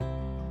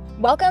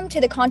Welcome to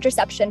the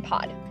Contraception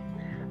Pod.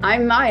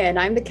 I'm Maya and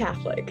I'm the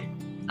Catholic.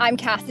 I'm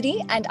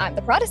Cassidy and I'm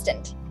the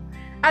Protestant.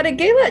 At a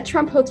gala at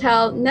Trump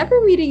Hotel, never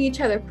meeting each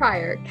other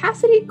prior,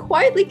 Cassidy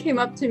quietly came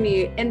up to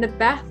me in the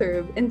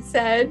bathroom and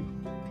said,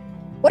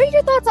 "What are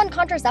your thoughts on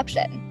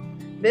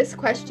contraception?" This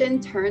question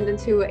turned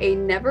into a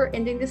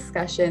never-ending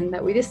discussion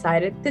that we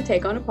decided to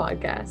take on a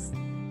podcast.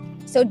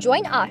 So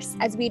join us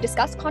as we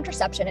discuss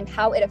contraception and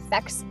how it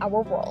affects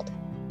our world.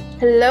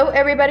 Hello,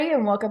 everybody,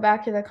 and welcome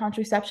back to the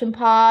Contraception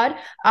Pod.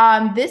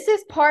 This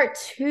is part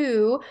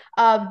 2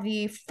 of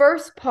the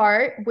first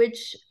part,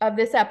 of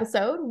this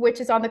episode, which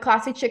is on the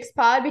Classy Chicks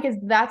Pod, because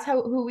that's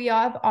who we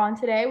have on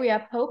today. We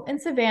have Hope and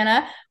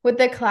Savannah with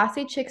the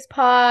Classy Chicks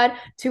Pod,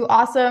 two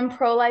awesome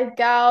pro-life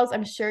gals.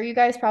 I'm sure you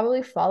guys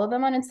probably follow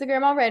them on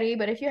Instagram already,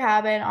 but if you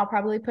haven't, I'll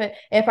probably put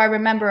their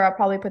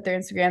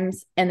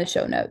Instagrams in the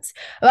show notes.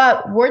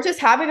 We're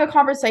just having a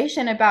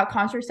conversation about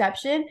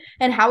contraception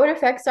and how it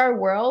affects our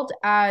world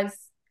as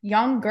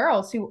young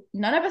girls who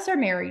none of us are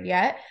married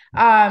yet.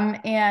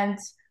 And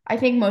I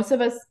think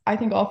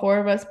all four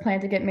of us plan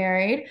to get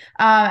married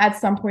at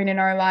some point in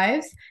our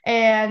lives.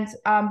 And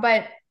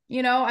but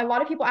you know, a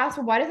lot of people ask,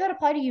 well, why does that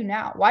apply to you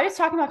now? Why does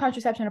talking about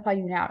contraception apply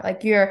to you now?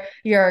 Like you're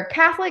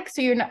Catholic,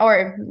 so you're not,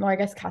 or well, I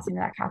guess Cassie's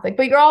not Catholic,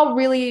 but you're all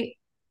really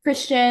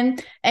Christian,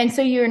 and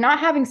so you're not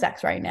having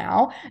sex right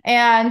now,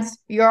 and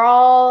you're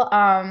all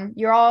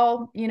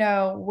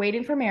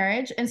waiting for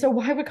marriage, and so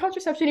why would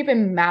contraception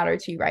even matter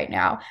to you right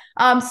now?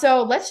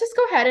 So let's just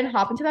go ahead and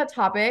hop into that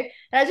topic,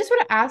 and I just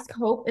want to ask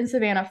Hope and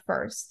Savannah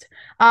first.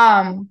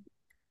 I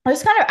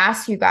just kind of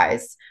ask you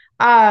guys,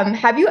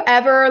 have you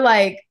ever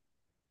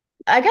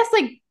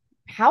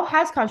how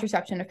has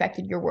contraception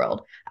affected your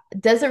world?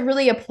 Does it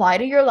really apply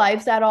to your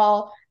lives at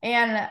all?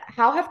 And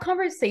how have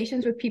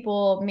conversations with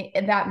people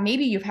that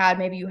maybe you've had,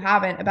 maybe you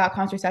haven't, about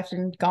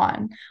contraception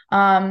gone?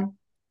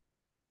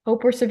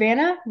 Hope or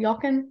Savannah, y'all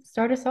can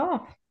start us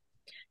off.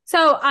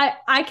 So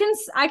I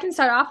can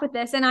start off with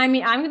this, and I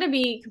mean, I'm going to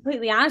be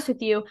completely honest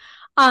with you.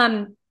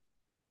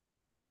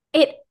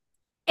 It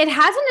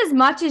hasn't as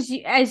much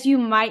as you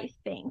might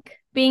think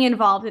being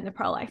involved in the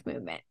pro-life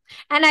movement,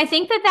 and I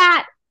think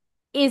that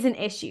is an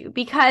issue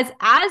because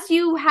as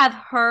you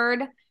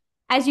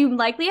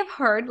likely have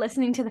heard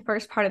listening to the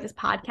first part of this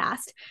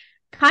podcast,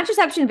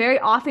 contraception very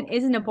often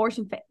is an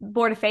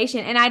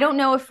abortifacient. And I don't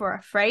know if we're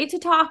afraid to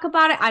talk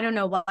about it. I don't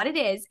know what it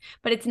is,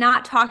 but it's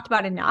not talked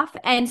about enough.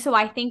 And so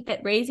I think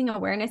that raising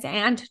awareness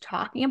and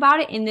talking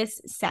about it in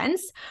this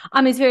sense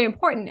is very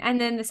important.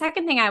 And then the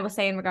second thing I will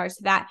say in regards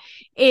to that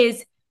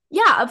is,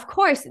 yeah, of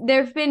course,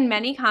 there have been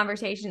many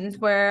conversations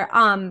where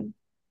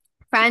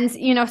friends,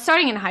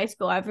 starting in high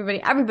school,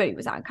 everybody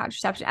was on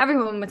contraception.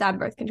 Everyone was on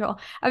birth control.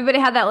 Everybody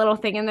had that little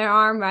thing in their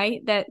arm,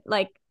 right? That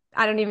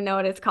I don't even know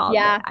what it's called.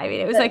 Yeah. I mean,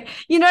 it was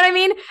you know what I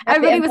mean?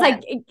 Everybody was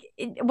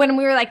when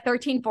we were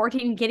 13,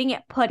 14, getting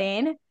it put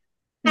in.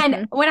 And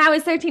Mm-hmm. when I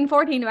was 13,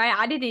 14, right,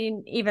 I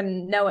didn't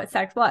even know what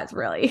sex was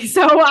really.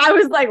 So I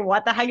was like,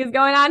 what the heck is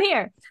going on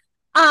here?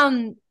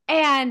 And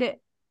I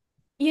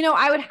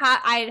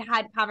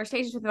had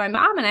conversations with my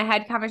mom, and I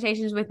had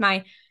conversations with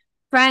my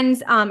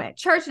friends at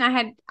church,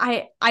 and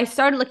I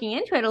started looking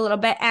into it a little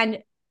bit, and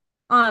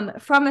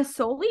from a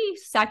solely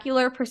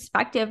secular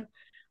perspective,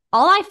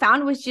 all I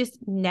found was just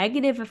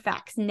negative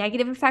effects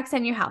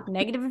on your health,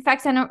 negative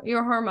effects on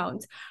your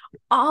hormones,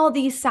 all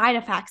these side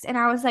effects. And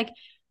I was like,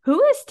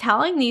 who is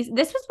telling these?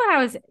 This was when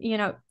I was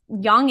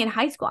young in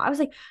high school. I was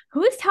like,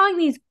 who is telling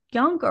these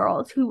young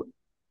girls who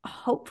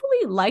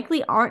hopefully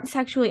likely aren't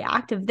sexually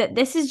active that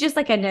this is just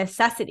a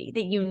necessity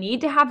that you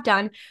need to have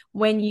done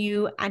when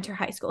you enter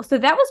high school? So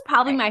that was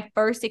probably my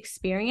first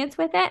experience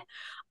with it.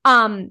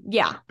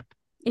 Yeah,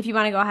 if you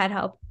want to go ahead,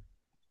 Hope.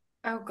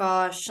 Oh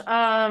gosh.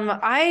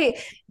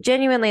 I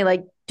genuinely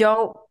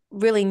don't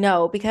really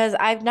know because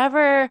I've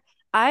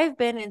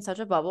been in such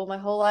a bubble my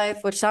whole life,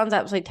 which sounds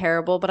absolutely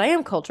terrible, but I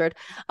am cultured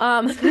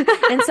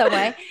in some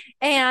way.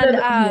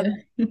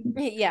 And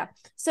yeah.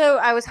 So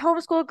I was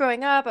homeschooled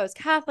growing up. I was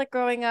Catholic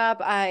growing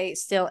up. I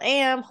still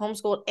am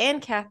homeschooled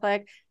and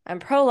Catholic. I'm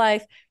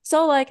pro-life.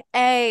 So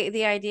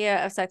the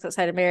idea of sex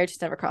outside of marriage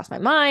has never crossed my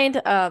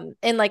mind.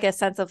 In a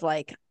sense of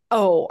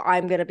oh,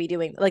 I'm going to be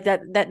doing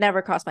that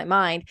never crossed my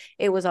mind.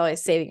 It was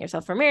always saving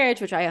yourself for marriage,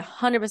 which I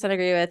 100%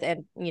 agree with.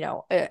 And,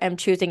 I'm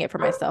choosing it for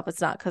myself.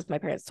 It's not because my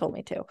parents told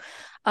me to.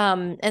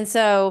 And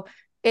so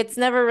it's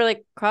never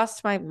really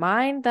crossed my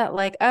mind that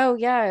oh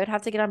yeah, I would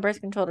have to get on birth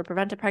control to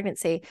prevent a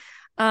pregnancy.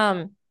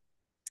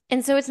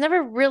 And so it's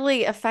never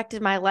really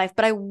affected my life,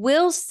 but I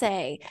will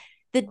say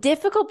the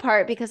difficult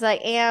part, because I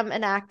am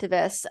an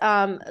activist,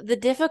 the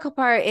difficult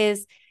part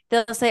is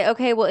they'll say,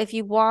 okay, well, if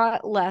you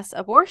want less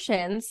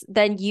abortions,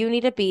 then you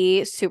need to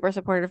be super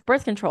supportive of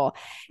birth control.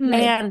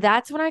 Right. And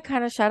that's when I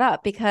kind of shut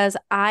up because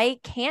I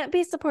can't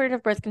be supportive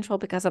of birth control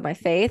because of my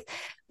faith.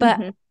 But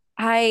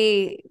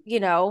I,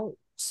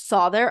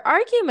 saw their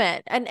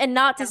argument and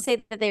not to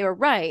say that they were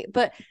right,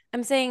 but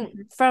I'm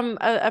saying from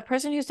a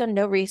person who's done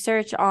no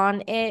research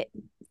on it,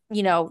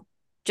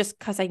 just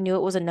because I knew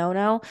it was a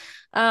no-no,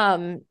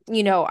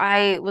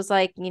 I was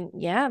like,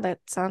 yeah, that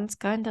sounds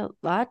kind of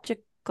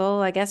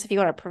I guess if you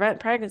want to prevent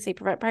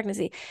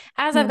pregnancy.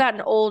 As I've Hmm.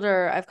 gotten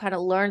older, I've kind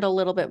of learned a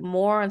little bit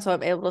more, and so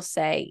I'm able to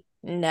say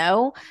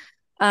no.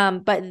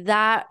 But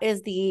that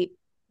is the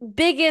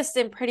biggest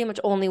and pretty much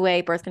only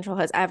way birth control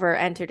has ever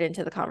entered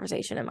into the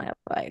conversation in my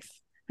life.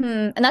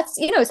 And that's,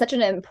 such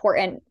an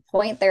important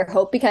point there,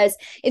 Hope, because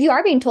if you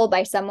are being told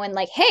by someone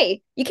like,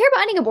 hey, you care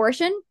about ending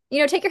abortion,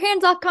 take your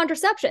hands off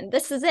contraception.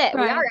 This is it.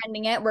 We Right. are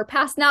ending it. We're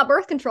passing out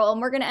birth control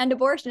and we're going to end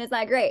abortion. Isn't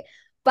that great?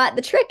 But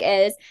the trick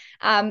is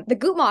the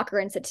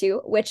Guttmacher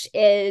Institute, which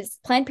is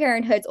Planned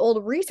Parenthood's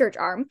old research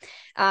arm,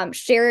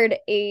 shared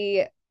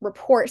a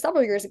report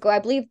several years ago, I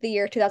believe the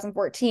year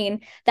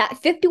 2014, that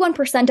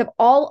 51% of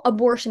all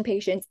abortion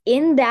patients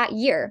in that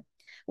year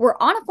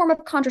were on a form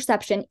of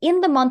contraception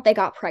in the month they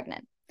got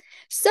pregnant.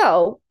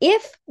 So,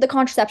 if the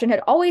contraception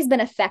had always been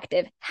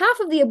effective, half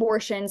of the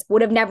abortions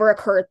would have never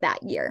occurred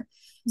that year.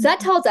 So, that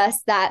tells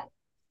us that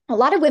a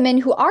lot of women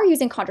who are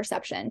using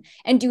contraception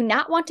and do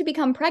not want to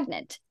become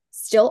pregnant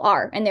still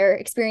are, and they're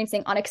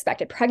experiencing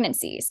unexpected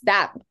pregnancies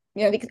that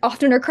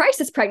often are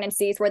crisis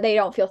pregnancies where they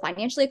don't feel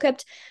financially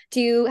equipped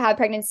to have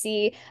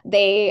pregnancy.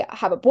 They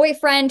have a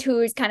boyfriend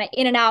who's kind of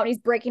in and out and he's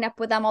breaking up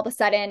with them all of a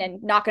sudden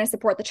and not going to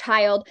support the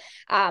child.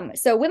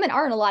 So women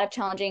are in a lot of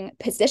challenging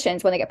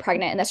positions when they get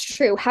pregnant, and that's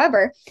true.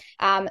 However,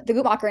 the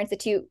Guttmacher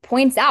Institute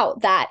points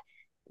out that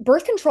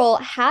birth control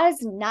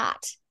has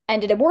not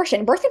ended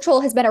abortion. Birth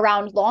control has been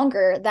around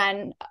longer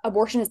than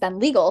abortion has been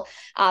legal,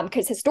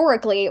 because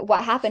historically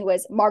what happened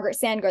was Margaret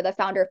Sanger, the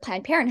founder of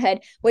Planned Parenthood,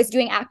 was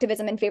doing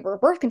activism in favor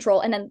of birth control.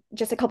 And then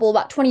just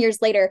about 20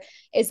 years later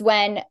is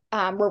when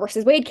Roe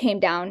versus Wade came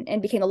down and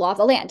became the law of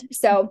the land.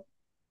 So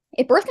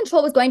if birth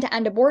control was going to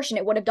end abortion,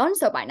 it would have done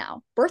so by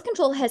now. Birth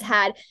control has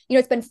had,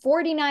 it's been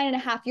 49 and a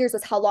half years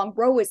was how long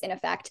Roe was in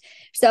effect.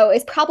 So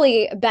it's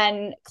probably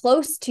been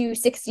close to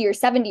 60 or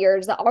 70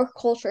 years that our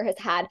culture has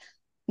had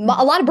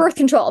a lot of birth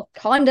control,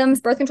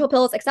 condoms, birth control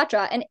pills,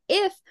 etc. And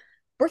if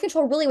birth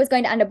control really was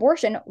going to end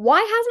abortion, why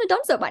hasn't it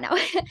done so by now?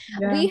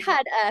 Yeah. We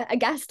had a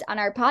guest on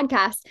our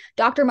podcast,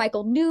 Dr.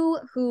 Michael New,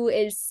 who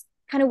is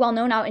kind of well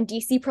known out in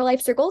DC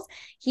pro-life circles.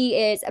 He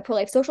is a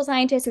pro-life social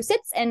scientist who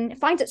sits and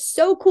finds it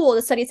so cool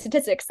to study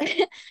statistics.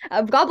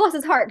 God bless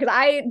his heart, because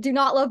I do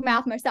not love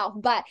math myself.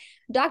 But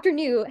Dr.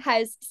 New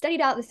has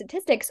studied out the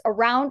statistics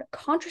around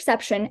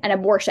contraception and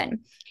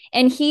abortion.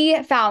 And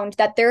he found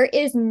that there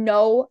is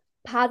no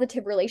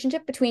positive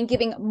relationship between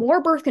giving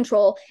more birth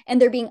control and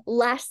there being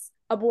less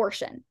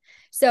abortion.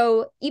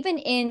 So even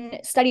in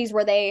studies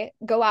where they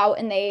go out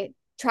and they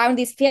try on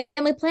these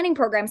family planning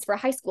programs for a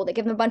high school, they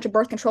give them a bunch of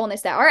birth control and they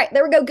say, all right,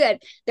 there we go, good.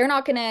 They're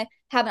not going to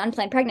have an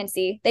unplanned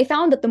pregnancy. They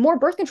found that the more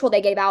birth control they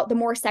gave out, the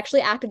more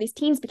sexually active these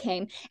teens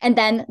became, and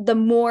then the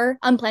more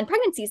unplanned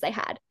pregnancies they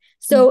had.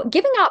 So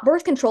giving out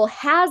birth control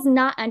has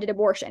not ended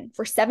abortion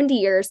for 70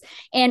 years.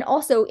 And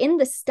also in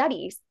the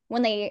studies,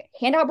 when they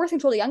hand out birth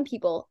control to young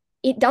people,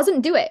 it doesn't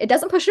do it. It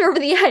doesn't push it over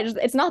the edge.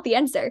 It's not the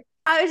answer.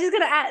 I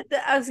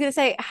was gonna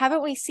say,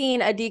 haven't we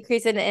seen a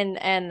decrease in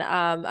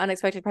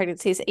unexpected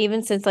pregnancies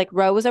even since like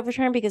Roe was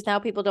overturned? Because now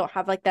people don't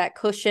have like that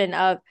cushion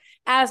of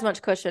as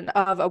much cushion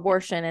of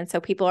abortion, and so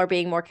people are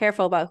being more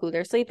careful about who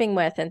they're sleeping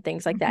with and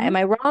things like that. Am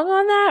I wrong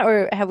on that,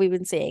 or have we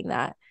been seeing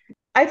that?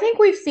 I think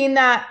we've seen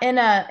that in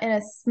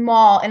a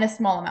small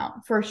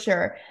amount for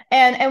sure.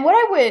 And what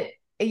I would,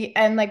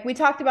 and like we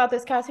talked about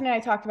this, Cassie and I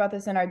talked about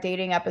this in our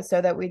dating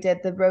episode that we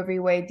did, the Roe v.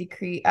 Wade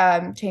decree,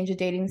 change the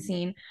dating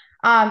scene.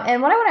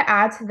 And what I want to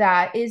add to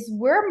that is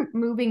we're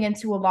moving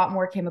into a lot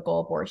more chemical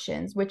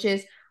abortions, which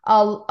is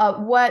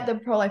what the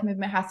pro-life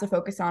movement has to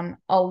focus on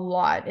a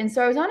lot. And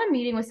so I was on a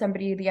meeting with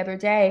somebody the other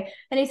day,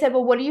 and he said,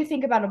 well, what do you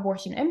think about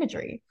abortion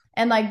imagery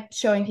and like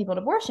showing people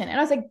abortion? And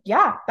I was like,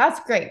 yeah, that's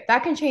great.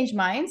 That can change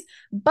minds.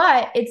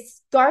 But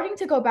it's starting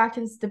to go back to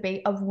this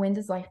debate of when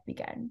does life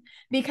begin?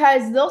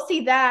 Because they'll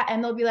see that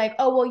and they'll be like,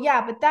 oh, well,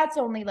 yeah, but that's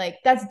only like,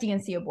 that's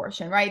DNC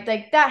abortion, right?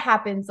 Like that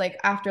happens like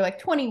after like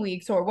 20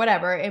 weeks or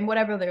whatever, and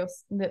whatever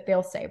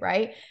they'll say,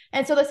 right?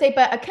 And so they say,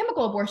 but a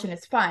chemical abortion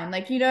is fine.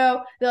 Like,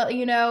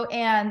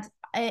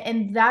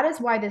 and that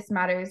is why this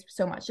matters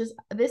so much.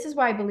 This is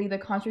why I believe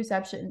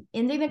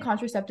ending the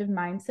contraceptive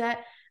mindset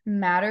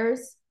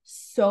matters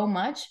so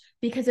much,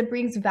 because it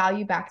brings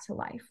value back to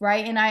life,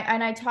 right? And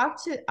I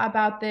talked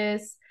about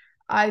this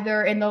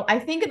either I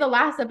think in the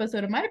last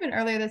episode, it might have been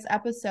earlier this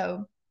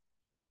episode,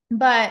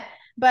 but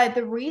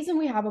the reason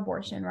we have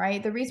abortion,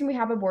 right? The reason we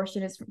have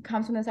abortion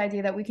comes from this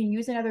idea that we can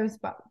use another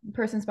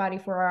person's body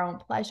for our own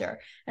pleasure.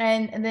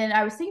 And then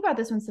I was thinking about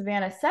this when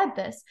Savannah said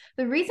this.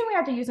 The reason we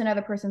have to use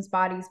another person's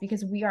body is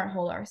because we aren't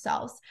whole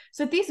ourselves.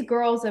 So if these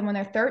girls, and when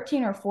they're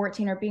 13 or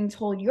 14, are being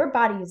told your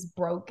body is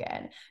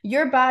broken,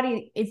 your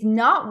body is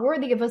not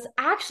worthy of us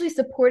actually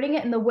supporting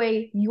it in the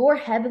way your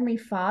heavenly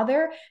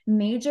Father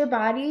made your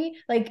body,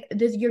 like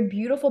this, your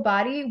beautiful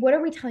body. What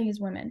are we telling these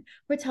women?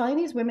 We're telling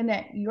these women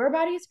that your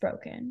body is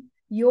broken.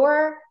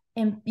 You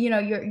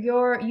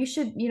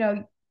should,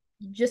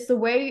 just the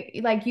way,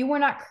 like, you were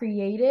not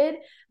created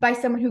by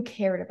someone who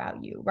cared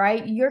about you,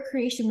 right? Your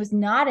creation was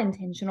not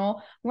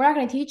intentional. We're not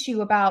going to teach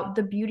you about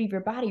the beauty of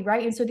your body,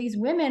 right? And so these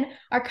women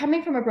are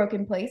coming from a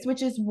broken place,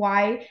 which is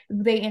why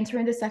they enter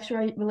into sexual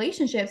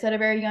relationships at a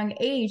very young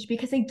age,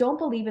 because they don't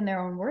believe in their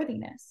own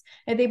worthiness.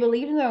 If they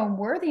believed in their own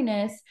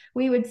worthiness,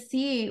 we would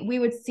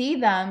see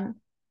them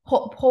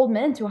hold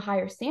men to a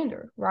higher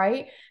standard,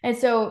 right? And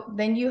so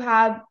then you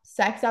have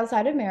sex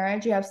outside of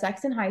marriage, you have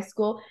sex in high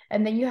school,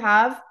 and then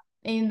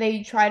and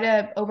they try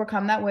to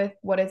overcome that with,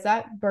 what is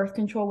that? Birth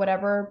control,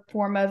 whatever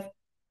form of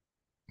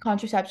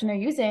contraception they're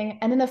using.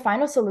 And then the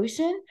final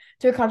solution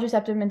to a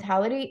contraceptive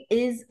mentality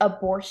is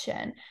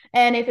abortion.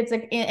 And if it's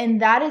like,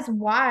 and that is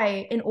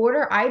why, in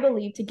order, I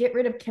believe, to get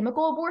rid of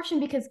chemical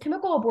abortion, because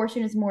chemical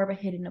abortion is more of a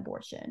hidden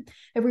abortion.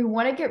 If we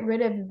want to get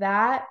rid of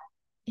that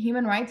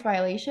human rights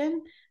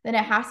violation, then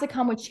it has to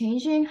come with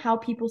changing how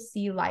people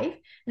see life,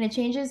 and it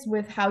changes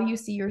with how you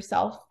see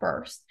yourself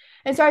first.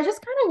 And so I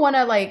just kind of want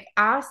to like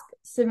ask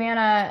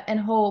Savannah and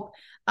Hope,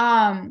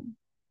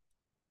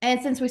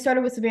 and since we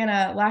started with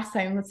Savannah last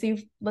time,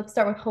 let's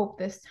start with Hope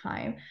this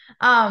time.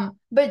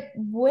 But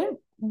what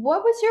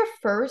was your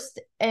first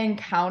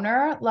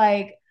encounter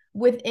like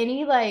with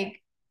any,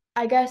 like,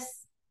 I guess,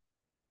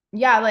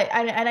 yeah, like,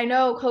 and I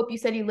know, Hope, you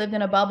said you lived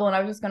in a bubble, and I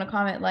was just gonna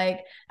comment, like,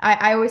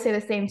 I always say the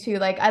same too.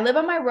 Like, I live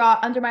on my rock,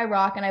 under my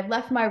rock, and I've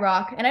left my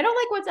rock, and I don't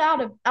like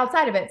what's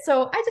outside of it,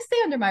 so I just stay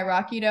under my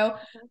rock, you know.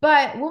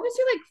 But what was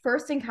your like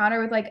first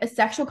encounter with like a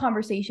sexual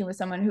conversation with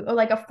someone who, or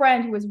like a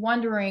friend who was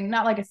wondering,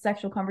 not like a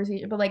sexual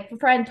conversation, but like a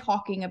friend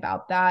talking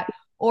about that,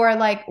 or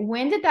like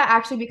when did that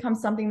actually become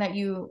something that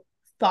you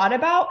thought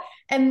about?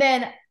 And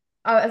then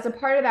as a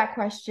part of that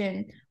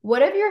question,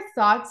 what have your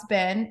thoughts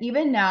been,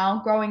 even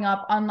now, growing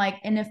up, on like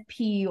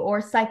NFP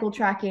or cycle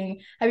tracking?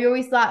 Have you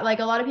always thought, like,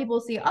 a lot of people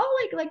see,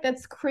 oh, like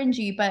that's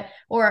cringy, but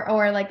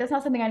or like that's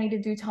not something I need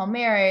to do till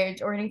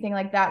marriage or anything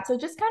like that. So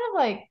just kind of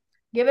like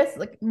give us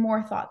like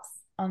more thoughts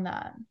on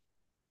that.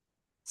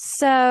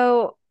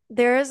 So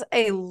there's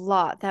a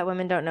lot that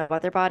women don't know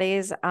about their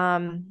bodies.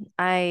 I'm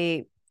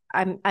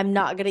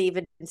not gonna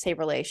even say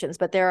relations,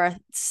 but there are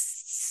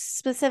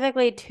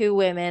specifically two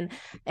women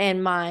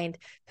in mind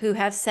who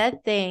have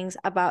said things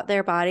about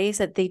their bodies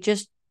that they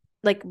just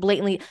like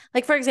blatantly,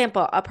 like, for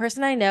example, a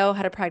person I know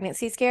had a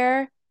pregnancy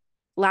scare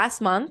last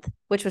month,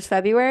 which was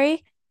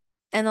February,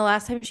 and the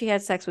last time she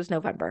had sex was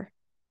November.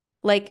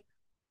 Like,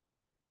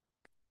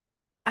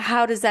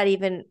 how does that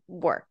even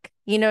work?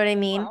 You know what I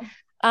mean?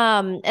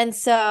 Wow. And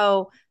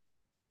so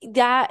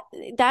that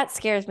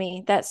scares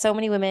me that so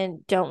many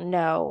women don't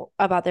know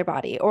about their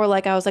body. Or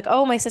like, I was like,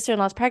 oh, my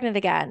sister-in-law's pregnant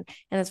again,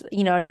 and it's,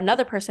 you know,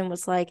 another person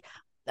was like,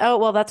 oh,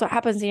 well, that's what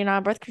happens when you're not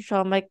on birth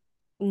control. I'm like,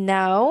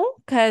 no,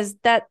 because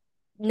that,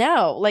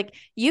 no, like,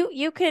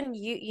 you can,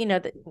 you know,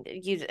 that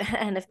use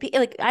NFP,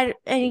 like,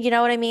 and you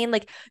know what I mean,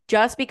 like,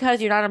 just because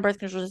you're not on birth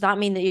control does not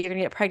mean that you're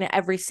gonna get pregnant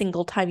every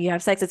single time you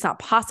have sex. It's not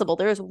possible.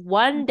 There is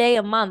one day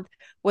a month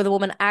where the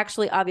woman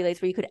actually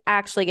ovulates, where you could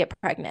actually get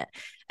pregnant.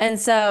 And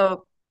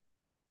so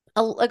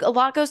like, a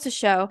lot goes to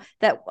show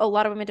that a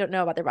lot of women don't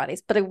know about their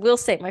bodies. But I will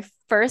say, my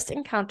first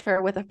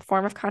encounter with a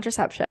form of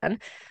contraception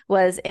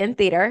was in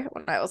theater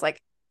when I was like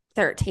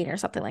 13 or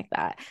something like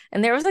that.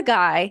 And there was a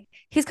guy,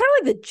 he's kind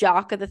of like the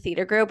jock of the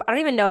theater group. I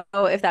don't even know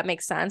if that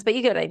makes sense, but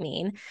you get what I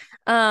mean.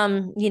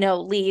 You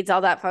know, leads,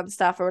 all that fun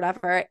stuff or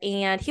whatever.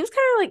 And he was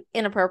kind of like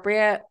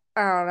inappropriate.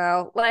 I don't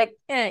know, like,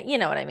 you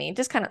know what I mean?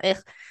 Just kind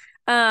of,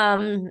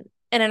 and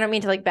I don't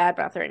mean to like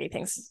badmouth or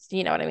anything,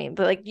 you know what I mean?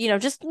 But like, you know,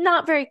 just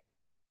not very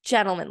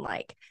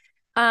gentleman-like.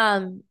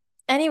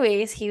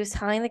 Anyways, he was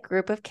telling the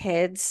group of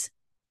kids,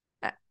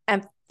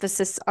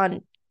 emphasis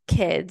on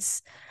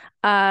kids,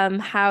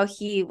 how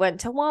he went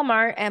to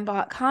Walmart and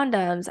bought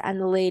condoms, and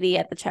the lady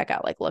at the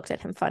checkout like looked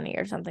at him funny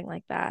or something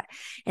like that,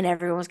 and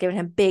everyone was giving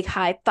him big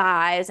high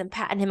fives and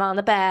patting him on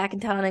the back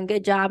and telling him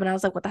good job, and I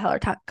was like, what the hell are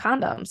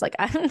condoms? Like,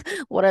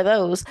 what are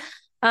those?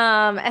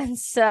 And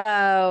so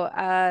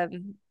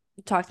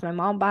talked to my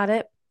mom about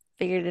it,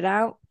 figured it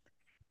out,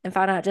 and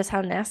found out just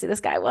how nasty this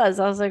guy was.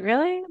 I was like,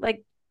 really?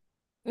 Like,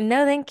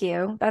 no, thank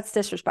you. That's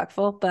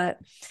disrespectful. But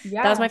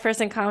that was Yeah. my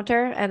first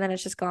encounter, and then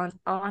it's just gone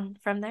on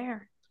from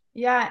there.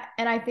 Yeah,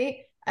 and I think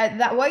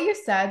that what you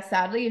said,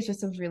 sadly, is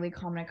just a really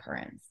common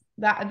occurrence.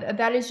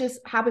 That is just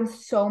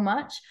happens so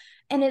much.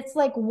 And it's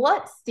like,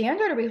 what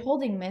standard are we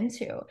holding men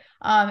to?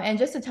 And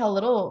just to tell a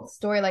little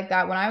story like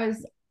that, when I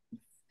was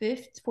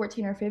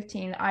 14 or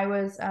 15, I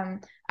was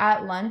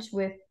at lunch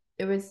with,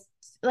 it was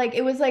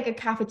like a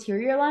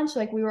cafeteria lunch,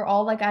 like we were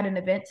all like at an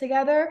event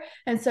together,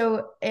 and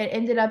so it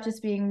ended up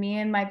just being me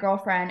and my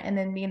girlfriend, and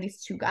then me and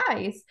these two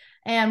guys,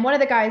 and one of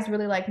the guys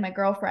really liked my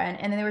girlfriend,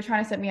 and then they were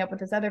trying to set me up with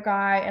this other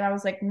guy, and I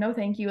was like, no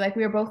thank you. Like,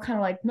 we were both kind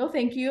of like, no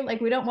thank you,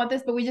 like, we don't want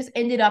this, but we just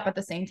ended up at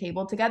the same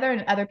table together,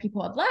 and other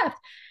people had left.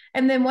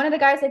 And then one of the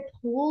guys like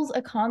pulls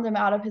a condom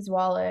out of his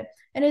wallet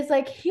and is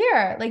like,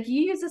 here, like,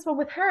 you use this one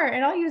with her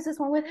and I'll use this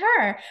one with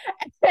her.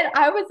 And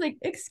I was like,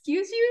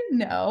 excuse you,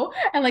 no,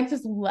 and like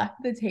just left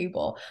the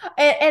table.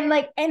 And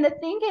like, and the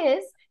thing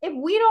is, if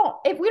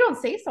we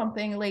don't say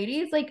something,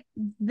 ladies, like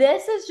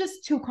this is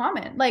just too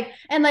common. Like,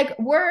 and like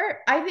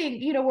I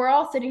think, you know, we're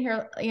all sitting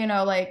here, you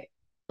know, like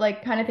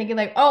kind of thinking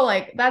like, oh,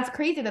 like that's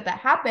crazy that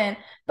happened.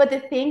 But the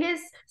thing is,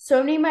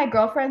 so many of my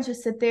girlfriends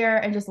just sit there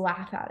and just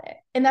laugh at it.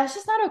 And that's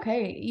just not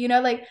okay, you know,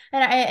 like,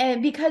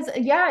 and because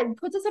yeah, it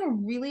puts us in a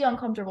really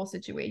uncomfortable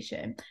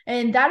situation.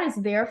 And that is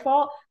their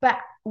fault. But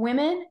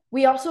women,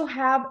 we also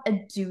have a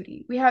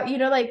duty. We have, you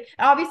know, like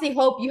obviously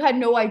Hope, you had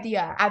no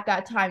idea at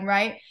that time,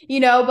 right?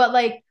 You know, but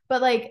like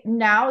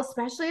now,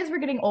 especially as we're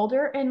getting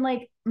older, and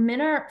like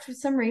men are, for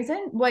some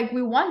reason, like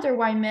we wonder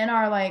why men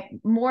are like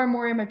more and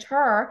more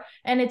immature.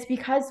 And it's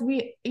because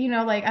we, you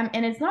know, like,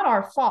 and it's not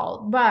our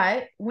fault,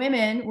 but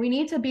women, we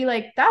need to be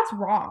like, that's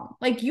wrong.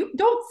 Like, you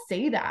don't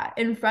say that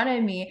in front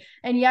of me.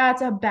 And yeah,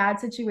 it's a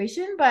bad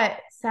situation, but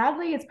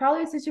sadly, it's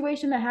probably a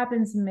situation that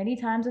happens many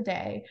times a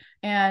day,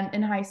 and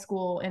in high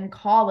school, in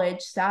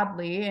college,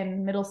 sadly,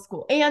 in middle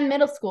school and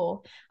middle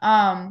school.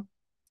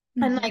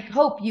 And like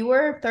Hope, you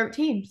were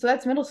 13, so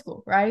that's middle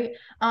school, right?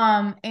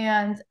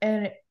 And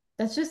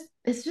that's just,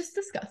 it's just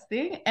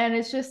disgusting. And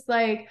it's just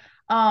like,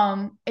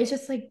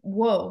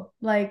 whoa,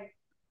 like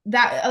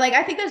that, like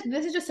I think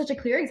this is just such a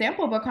clear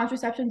example of what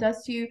contraception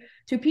does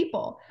to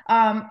people.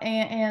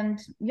 And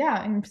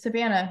yeah, and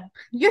Savannah,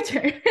 your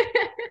turn.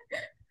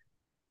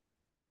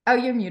 Oh,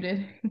 you're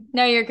muted.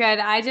 No, you're good.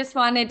 I just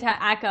wanted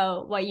to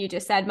echo what you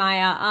just said,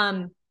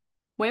 Maya.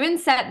 Women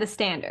set the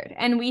standard,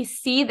 and we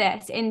see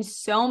this in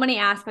so many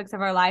aspects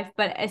of our life,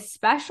 but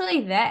especially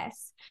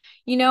this.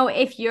 You know,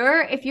 if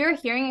you're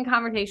hearing a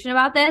conversation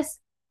about this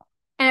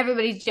and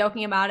everybody's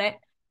joking about it,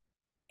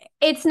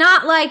 it's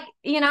not like,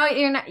 you know,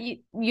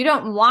 you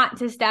don't want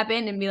to step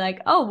in and be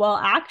like, oh, well,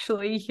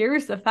 actually,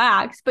 here's the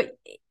facts. But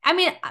I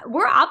mean,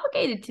 we're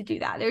obligated to do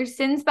that. There's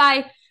sins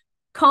by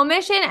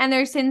commission and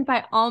there's sins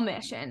by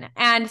omission.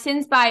 And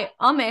sins by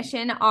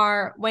omission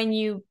are when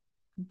you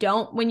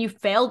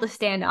fail to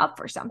stand up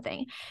for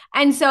something.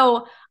 And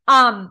so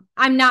I'm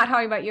not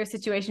talking about your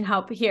situation,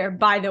 Hope, here,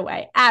 by the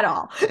way, at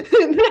all. I feel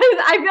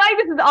like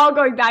this is all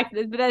going back to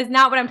this, but that is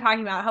not what I'm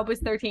talking about. Hope was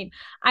 13.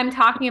 I'm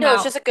talking about,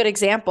 it's just a good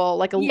example,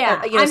 like I'm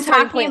starting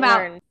talking point about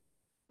learned.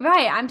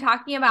 Right. I'm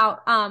talking about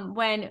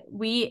when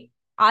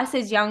us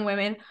as young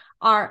women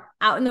are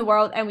out in the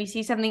world and we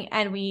see something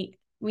and we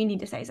need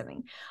to say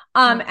something.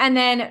 And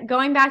then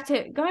going back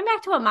to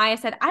what Maya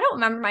said, I don't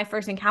remember my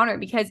first encounter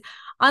because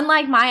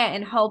unlike Maya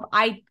and Hope,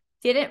 I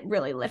didn't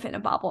really live in a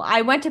bubble.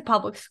 I went to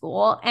public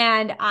school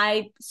and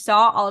I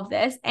saw all of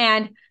this,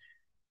 and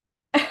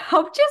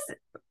Hope just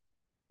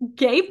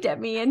gaped at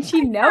me, and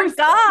she knows.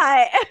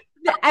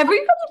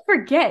 Everybody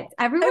forgets.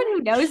 Everyone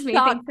who knows me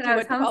thinks that I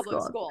was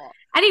homeschooled.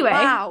 Anyway,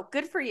 wow,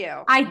 good for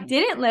you. I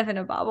didn't live in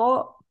a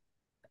bubble,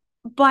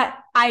 but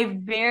I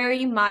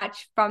very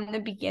much from the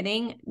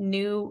beginning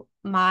knew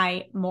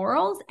my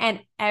morals,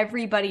 and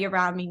everybody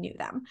around me knew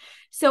them.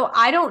 So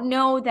I don't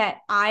know that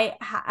I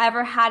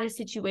ever had a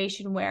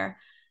situation where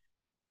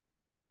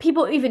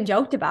people even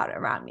joked about it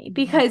around me,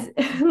 because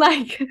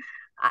like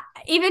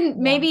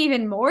maybe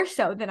even more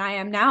so than I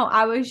am now,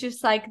 I was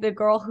just like the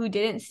girl who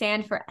didn't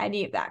stand for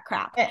any of that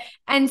crap.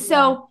 And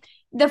so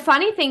the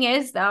funny thing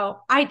is,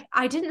 though,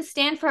 I didn't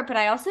stand for it, but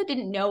I also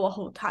didn't know a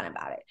whole ton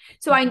about it.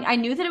 So I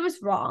knew that it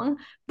was wrong,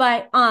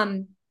 but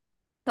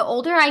the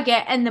older I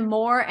get and the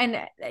more,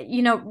 and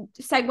you know,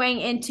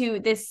 segueing into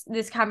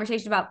this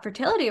conversation about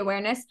fertility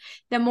awareness,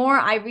 the more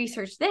I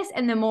research this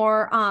and the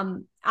more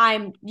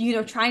I'm, you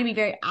know, trying to be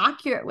very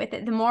accurate with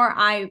it, the more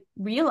I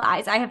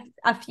realize I have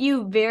a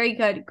few very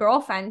good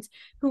girlfriends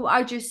who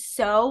are just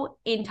so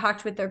in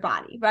touch with their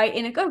body, right?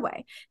 In a good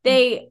way.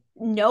 They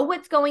know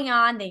what's going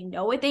on. They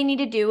know what they need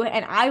to do.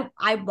 And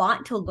I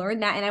want to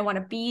learn that, and I want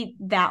to be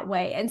that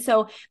way. And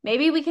so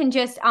maybe we can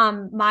just,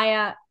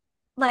 Maya,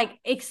 like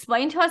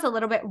explain to us a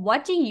little bit,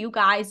 what do you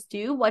guys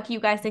do? What do you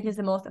guys think is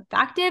the most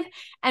effective?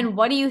 And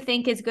what do you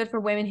think is good for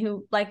women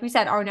who, like we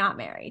said, are not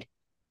married?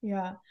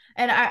 Yeah.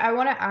 And I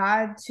want to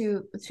add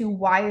to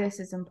why this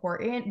is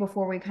important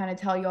before we kind of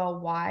tell y'all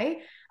why,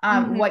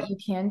 what you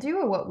can do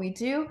or what we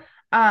do.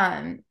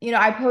 You know,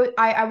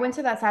 I went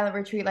to that silent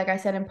retreat, like I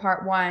said, in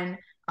part 1,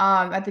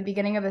 at the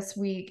beginning of this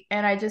week.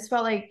 And I just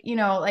felt like, you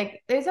know,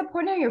 like there's a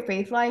point in your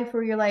faith life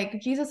where you're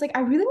like, Jesus, like,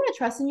 I really want to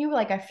trust in you. But,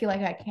 like, I feel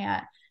like I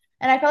can't.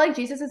 And I felt like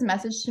Jesus's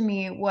message to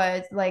me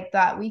was like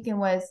that weekend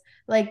was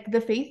like,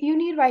 the faith you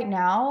need right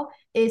now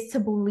is to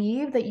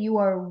believe that you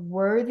are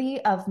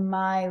worthy of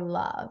my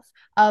love,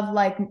 of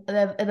like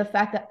the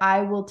fact that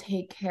I will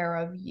take care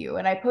of you.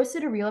 And I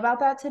posted a reel about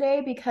that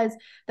today because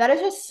that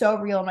is just so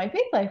real in my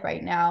faith life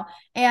right now.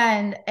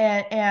 And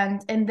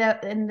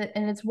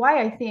it's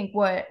why I think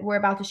what we're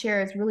about to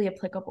share is really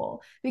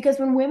applicable, because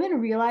when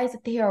women realize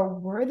that they are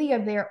worthy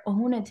of their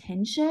own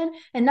attention,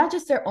 and not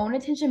just their own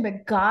attention,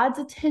 but God's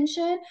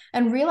attention,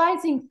 and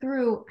realizing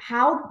through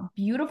how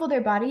beautiful their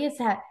body is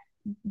that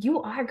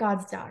you are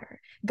God's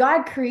daughter.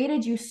 God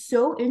created you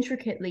so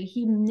intricately.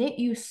 He knit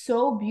you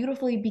so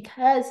beautifully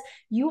because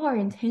you are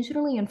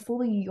intentionally and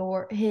fully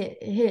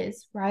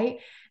his, right?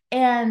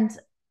 And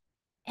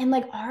And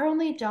like our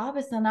only job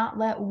is to not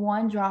let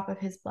one drop of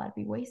his blood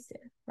be wasted,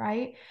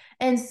 right?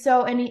 And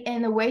so,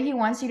 and the way he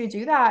wants you to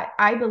do that,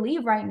 I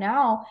believe right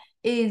now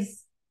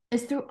is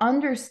through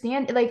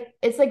understand. Like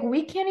it's like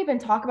we can't even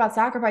talk about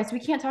sacrifice. We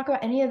can't talk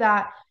about any of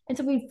that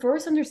until we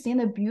first understand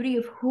the beauty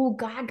of who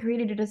God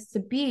created us to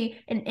be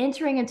and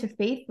entering into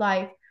faith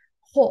life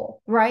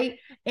whole, right?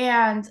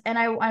 And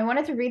I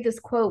wanted to read this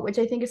quote, which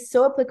I think is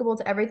so applicable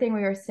to everything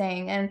we were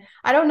saying. And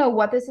I don't know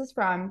what this is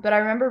from, but I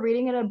remember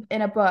reading it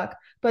in a book.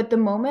 But the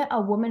moment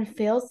a woman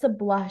fails to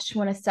blush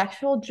when a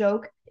sexual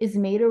joke is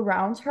made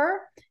around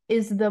her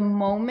is the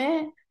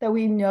moment that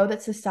we know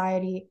that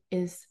society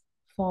is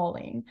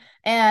falling.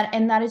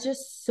 And that is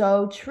just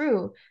so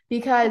true,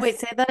 because Wait,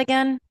 say that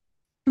again.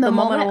 the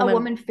moment a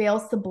woman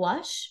fails to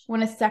blush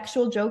when a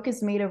sexual joke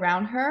is made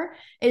around her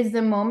is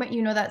the moment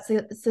you know that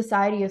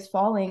society is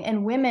falling.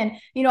 And women,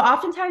 you know,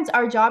 oftentimes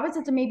our job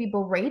isn't to maybe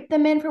berate the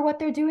men for what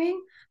they're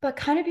doing, but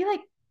kind of be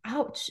like,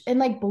 ouch, and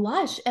like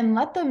blush and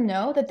let them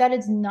know that that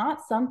is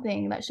not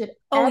something that should.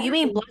 Oh, you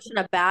mean blush in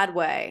a bad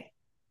way?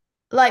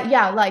 Like,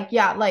 yeah, in a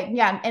bad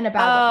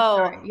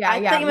way. Sorry. Yeah, I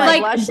yeah. think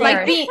like blush,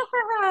 like be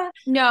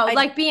no,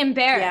 like be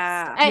embarrassed.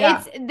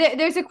 Yeah. It's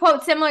there's a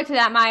quote similar to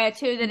that, Maya,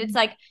 too, that it's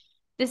like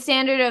the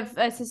standard of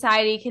a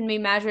society can be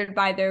measured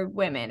by their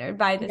women, or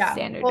by the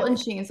standard. Fulton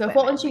Sheen. So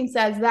Fulton Sheen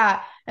says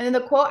that. And then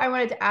the quote I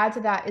wanted to add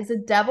to that is, the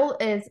devil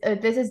is,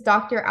 this is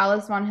Dr.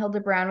 Alice von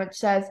Hildebrand, which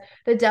says,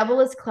 the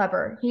devil is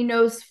clever. He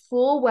knows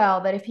full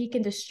well that if he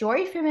can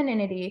destroy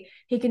femininity,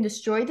 he can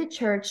destroy the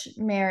church,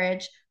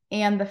 marriage,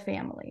 and the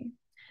family.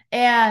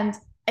 And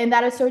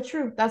that is so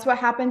true. That's what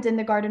happened in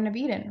the Garden of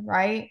Eden,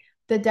 right?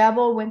 The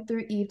devil went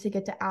through Eve to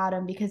get to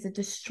Adam because it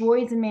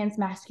destroys a man's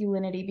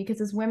masculinity.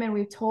 Because as women,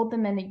 we've told the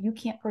men that you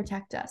can't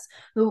protect us.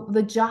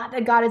 The job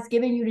that God has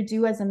given you to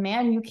do as a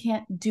man, you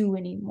can't do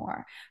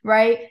anymore,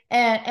 right?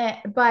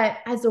 But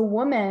as a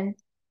woman,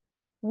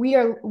 we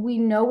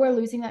know we're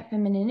losing that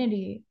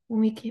femininity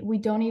when we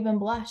don't even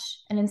blush,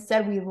 and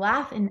instead we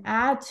laugh and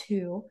add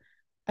to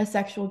a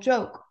sexual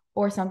joke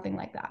or something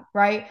like that,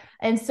 right?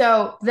 And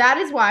so that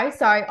is why,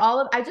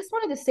 I just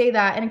wanted to say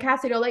that, and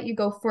Cassidy, I'll let you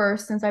go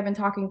first since I've been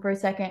talking for a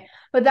second,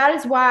 but that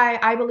is why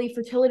I believe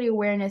fertility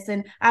awareness,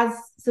 and as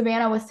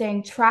Savannah was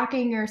saying,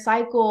 tracking your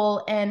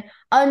cycle and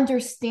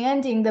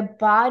understanding the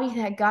body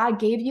that God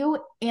gave you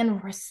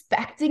and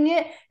respecting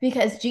it,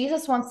 because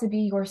Jesus wants to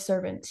be your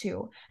servant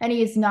too. And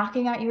he is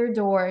knocking at your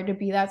door to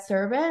be that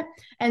servant.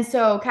 And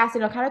so,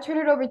 Cassidy, I'll kind of turn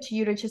it over to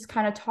you to just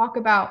kind of talk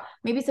about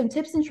maybe some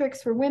tips and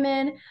tricks for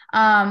women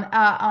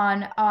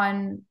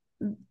on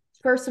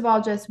first of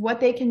all, just what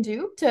they can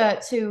do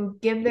to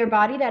give their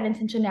body that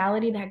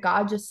intentionality that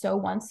God just so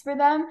wants for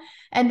them.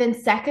 And then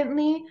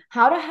secondly,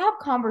 how to have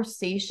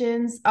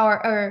conversations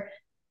or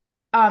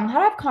how to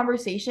have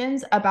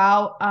conversations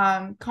about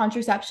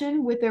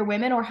contraception with their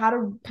women, or how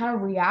to kind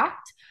of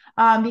react.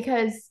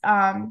 Because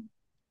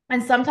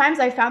and sometimes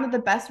I found that the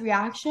best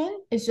reaction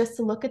is just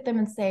to look at them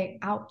and say,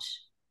 ouch,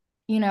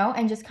 you know,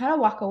 and just kind of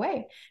walk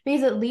away,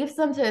 because it leaves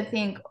them to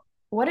think,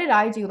 what did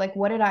I do? Like,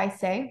 what did I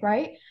say?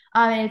 Right.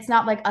 And it's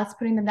not like us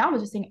putting them down,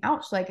 but just saying,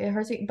 ouch, like it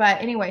hurts me.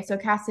 But anyway, so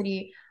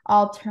Cassidy,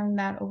 I'll turn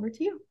that over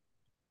to you.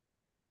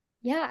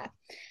 Yeah.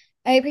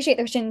 I appreciate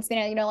the questions,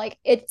 you know, like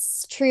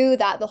it's true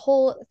that the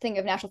whole thing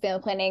of natural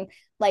family planning,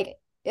 like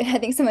I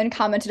think someone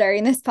commented already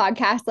in this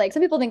podcast, like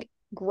some people think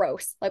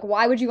gross, like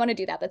why would you want to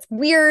do that? That's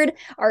weird.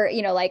 Or,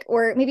 you know, like,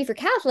 or maybe for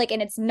Catholic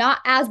and it's not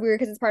as weird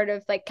because it's part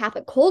of like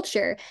Catholic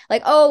culture,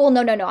 like, oh, well,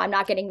 no, I'm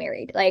not getting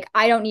married. Like,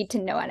 I don't need to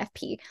know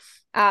NFP.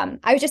 I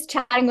was just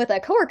chatting with a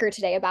coworker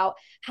today about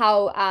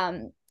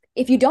how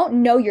if you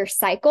don't know your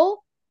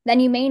cycle,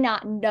 then you may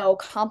not know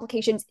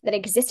complications that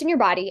exist in your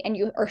body, and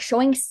you are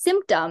showing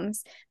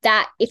symptoms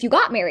that if you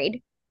got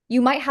married,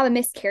 you might have a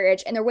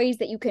miscarriage. And there are ways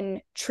that you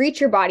can treat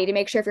your body to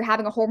make sure if you're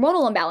having a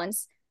hormonal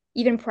imbalance,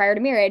 even prior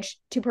to marriage,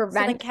 to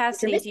prevent. So then,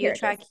 Cassidy,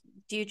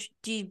 do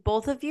you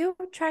both of you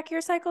track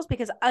your cycles?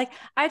 Because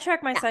I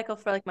track my cycle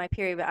for like my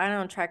period, but I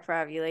don't track for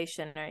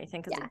ovulation or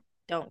anything because I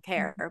don't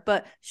care.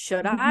 But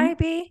should I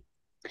be?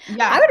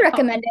 Yeah, I would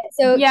recommend it.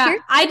 So yeah,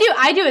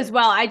 I do as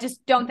well. I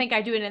just don't think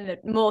I do it in the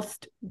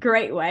most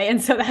great way, and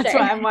so that's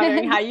why I'm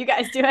wondering how you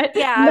guys do it.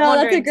 Yeah, I'm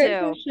wondering that's a great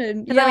too.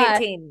 question. Yeah. I'm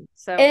 18,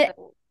 so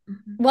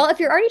well, if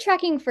you're already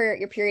tracking for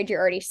your period, you're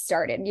already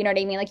started. You know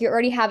what I mean? Like you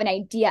already have an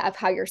idea of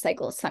how your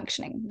cycle is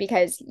functioning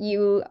because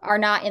you are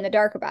not in the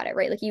dark about it,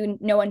 right? Like you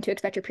know when to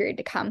expect your period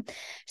to come.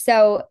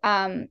 So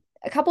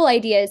a couple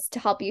ideas to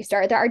help you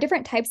start. There are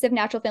different types of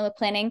natural family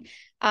planning.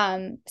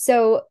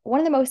 So one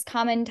of the most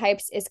common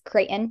types is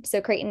Creighton.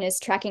 So Creighton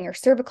is tracking your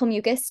cervical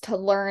mucus to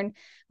learn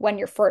when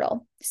you're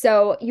fertile.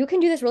 So you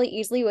can do this really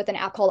easily with an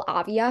app called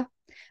Avia.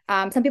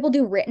 Some people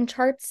do written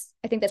charts.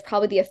 I think that's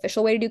probably the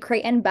official way to do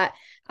Creighton, but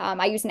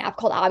I use an app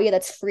called Avia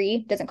that's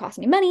free, doesn't cost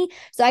any money.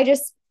 So I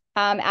just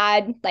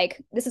add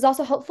like this is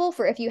also helpful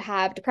for if you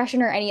have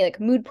depression or any like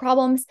mood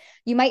problems.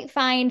 You might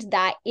find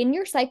that in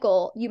your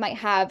cycle you might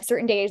have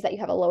certain days that you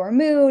have a lower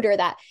mood, or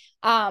that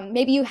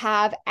maybe you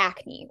have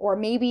acne, or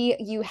maybe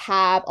you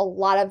have a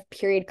lot of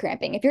period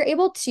cramping. If you're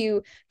able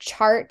to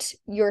chart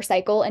your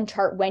cycle and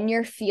chart when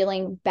you're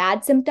feeling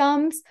bad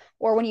symptoms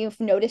or when you've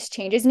noticed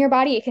changes in your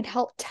body, it can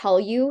help tell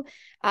you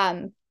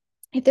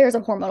if there's a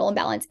hormonal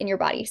imbalance in your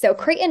body. So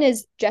Creighton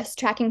is just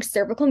tracking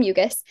cervical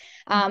mucus.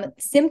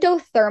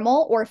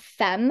 Symptothermal or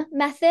FEM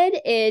method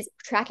is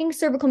tracking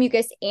cervical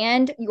mucus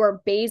and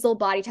your basal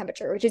body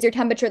temperature, which is your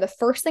temperature the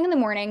first thing in the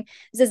morning.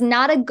 This is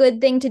not a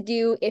good thing to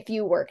do if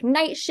you work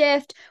night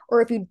shift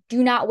or if you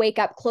do not wake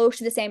up close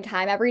to the same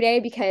time every day,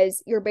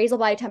 because your basal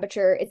body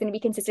temperature is going to be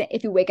consistent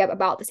if you wake up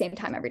about the same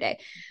time every day.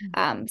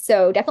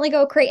 So definitely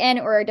go Creighton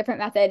or a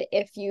different method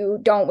if you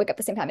don't wake up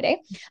the same time of day.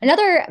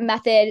 Another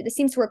method that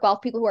seems to work well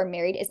for people who are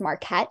married is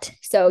Marquette.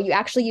 So you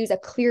actually use a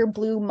clear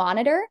blue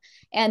monitor,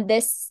 and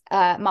this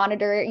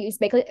monitor uses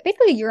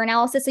basically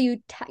urinalysis. So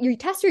you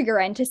test your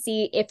urine to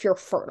see if you're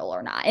fertile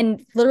or not,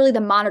 and literally the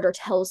monitor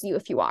tells you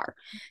if you are.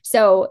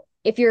 So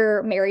if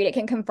you're married, it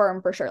can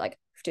confirm for sure, like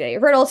today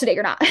you're fertile, today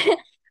you're not.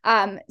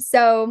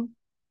 So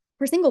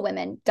for single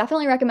women,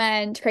 definitely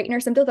recommend Creighton or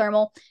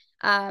Symptothermal.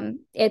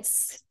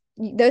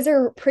 Those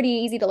are pretty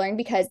easy to learn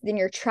because then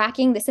you're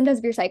tracking the symptoms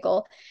of your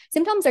cycle.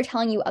 Symptoms are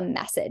telling you a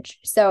message.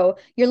 So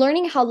you're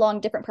learning how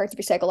long different parts of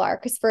your cycle are.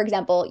 Because, for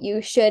example,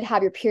 you should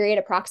have your period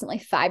approximately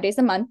 5 days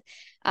a month.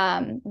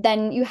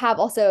 Then you have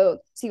so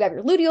you have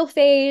your luteal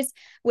phase,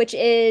 which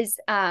is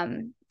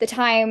the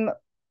time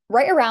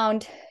right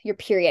around your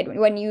period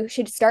when you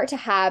should start to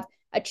have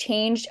a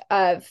change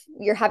of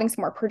you're having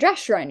some more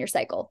progesterone in your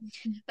cycle.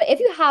 But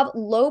if you have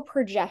low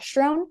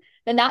progesterone,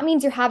 then that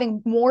means you're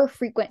having more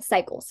frequent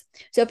cycles.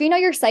 So if you know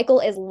your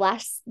cycle is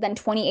less than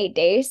 28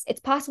 days,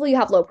 it's possible you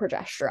have low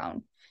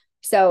progesterone.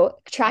 So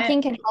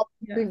tracking can help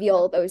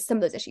reveal some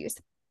of those issues.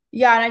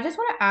 Yeah, and I just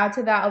want to add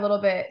to that a little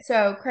bit.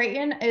 So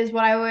Creighton is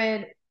what I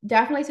would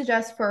definitely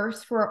suggest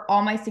first for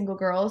all my single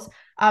girls.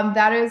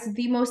 That is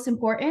the most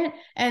important.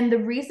 And the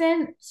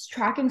reason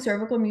tracking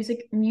cervical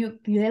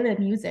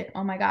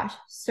oh my gosh,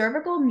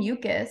 cervical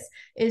mucus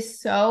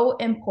is so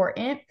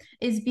important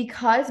is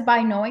because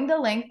by knowing the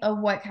length of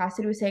what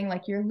Cassidy was saying,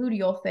 like your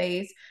luteal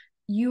phase,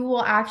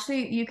 you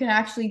can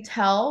actually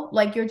tell,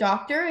 like your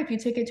doctor, if you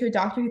take it to a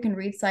doctor who can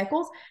read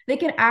cycles, they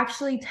can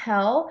actually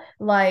tell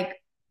like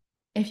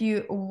if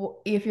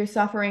you're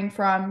suffering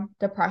from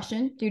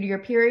depression due to your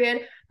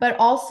period, but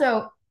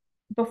also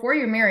before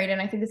you're married.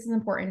 And I think this is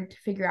important to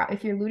figure out,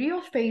 if your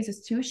luteal phase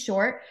is too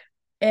short,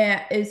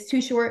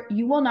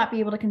 you will not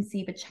be able to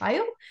conceive a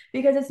child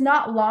because it's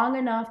not long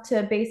enough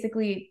to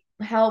basically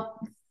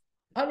help.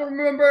 I can't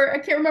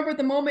remember at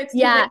the moment.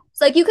 Yeah.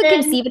 So like you could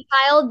conceive a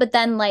child, but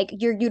then like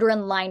your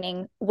uterine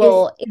lining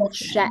it'll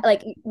shed,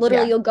 like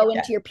literally you'll go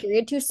into your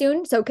period too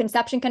soon. So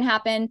conception can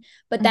happen,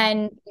 but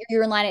then your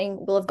uterine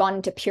lining will have gone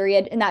into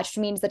period. And that just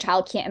means the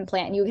child can't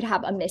implant and you could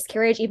have a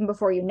miscarriage even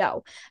before you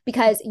know,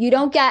 because you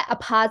don't get a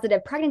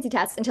positive pregnancy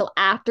test until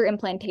after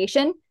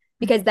implantation,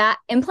 because that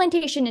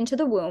implantation into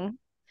the womb,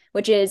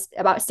 which is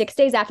about 6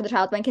 days after the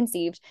child's been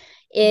conceived,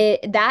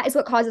 that is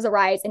what causes a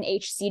rise in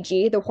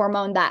HCG, the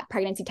hormone that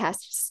pregnancy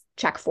tests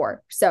check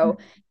for. So,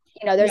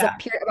 there's a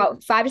period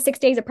about 5 to 6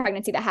 days of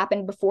pregnancy that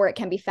happened before it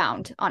can be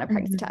found on a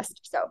pregnancy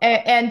test. So,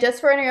 and just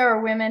for any of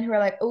our women who are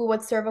like, oh,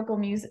 what's cervical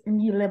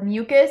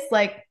mucus?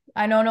 Like,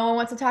 I know no one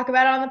wants to talk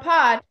about it on the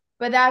pod,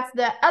 but that's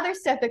the other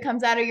stuff that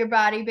comes out of your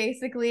body,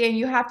 basically, and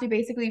you have to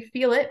basically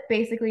feel it.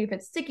 Basically, if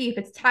it's sticky, if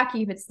it's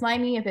tacky, if it's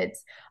slimy, if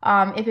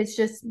it's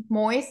just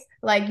moist,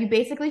 like you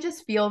basically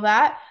just feel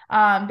that.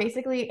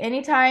 Basically,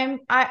 anytime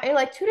I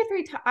like 2 to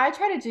 3 times. I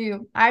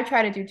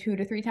try to do 2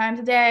 to 3 times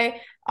a day.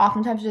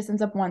 Oftentimes, it just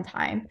ends up 1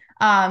 time,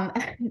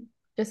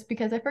 just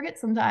because I forget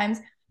sometimes.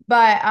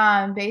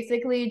 But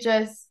basically,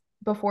 just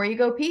before you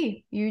go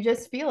pee, you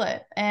just feel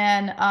it,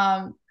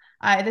 and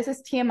this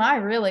is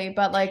TMI really,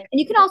 but like, and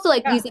you can also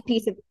like use a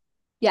piece of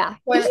you can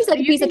use like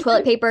a piece of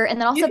toilet paper, and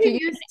then also if you're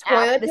use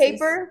toilet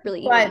paper,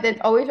 really but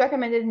it's always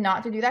recommended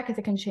not to do that because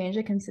it can change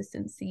the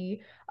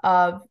consistency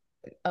of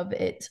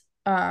it.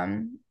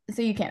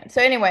 So you can't.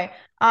 So anyway,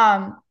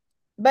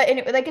 but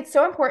anyway, like it's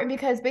so important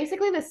because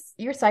basically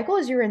your cycle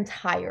is your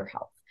entire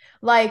health.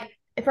 Like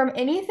from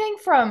anything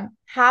from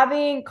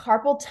having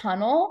carpal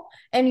tunnel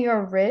in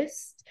your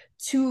wrist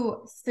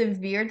to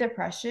severe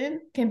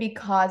depression can be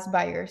caused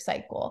by your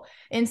cycle.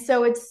 And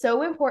so it's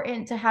so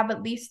important to have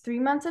at least 3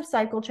 months of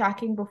cycle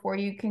tracking before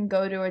you can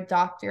go to a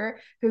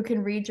doctor who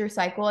can read your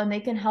cycle, and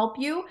they can help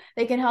you.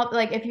 They can help,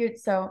 like if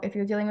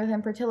you're dealing with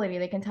infertility,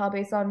 they can tell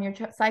based on your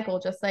cycle,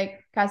 just like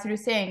Cassidy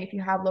was saying, if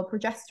you have low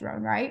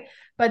progesterone, right?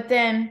 But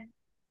then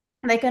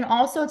they can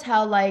also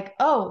tell like,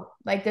 oh,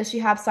 like does she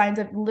have signs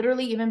of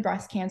literally even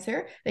breast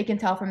cancer? They can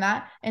tell from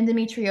that,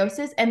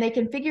 endometriosis, and they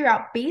can figure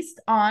out based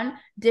on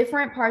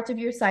different parts of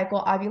your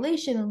cycle,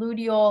 ovulation,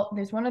 luteal,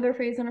 there's one other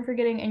phase that I'm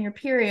forgetting, and your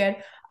period.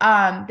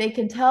 They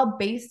can tell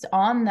based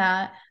on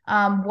that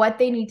what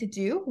they need to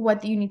do,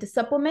 what you need to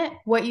supplement,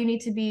 what you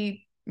need to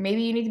be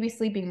Maybe you need to be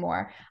sleeping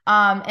more.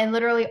 And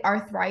literally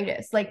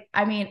arthritis. Like,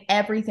 I mean,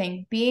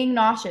 everything. Being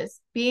nauseous,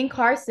 being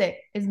car sick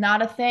is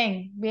not a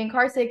thing. Being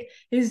car sick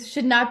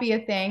should not be a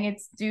thing.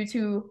 It's due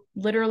to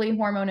literally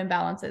hormone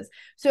imbalances.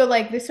 So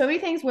like there's so many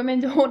things women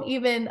don't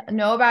even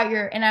know about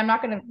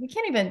and we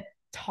can't even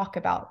talk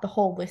about the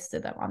whole list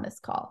of them on this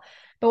call.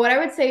 But what I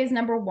would say is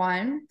number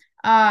one,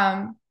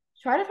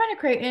 try to find a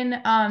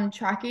Creighton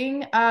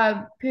tracking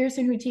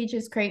person who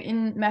teaches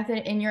Creighton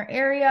method in your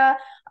area.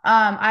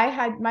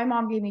 My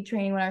mom gave me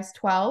training when I was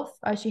 12.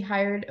 She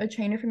hired a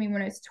trainer for me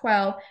when I was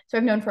 12. So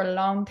I've known for a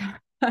long time.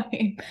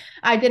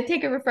 I did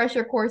take a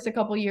refresher course a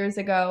couple years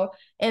ago.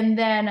 And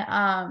then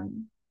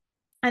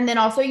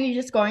also you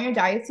just go on your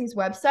diocese's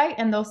website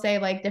and they'll say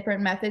like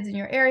different methods in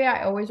your area.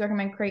 I always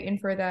recommend Creighton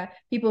for the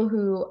people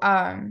who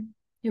are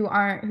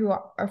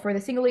for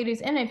the single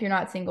ladies, and if you're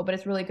not single, but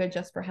it's really good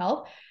just for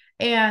health.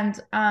 And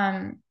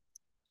what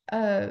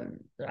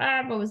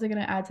was I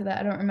gonna add to that?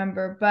 I don't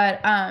remember.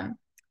 But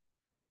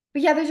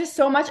yeah, there's just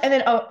so much. And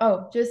then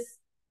just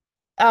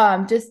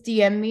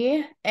DM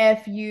me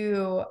if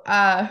you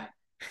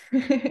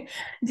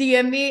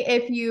DM me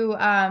if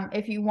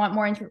you want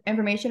more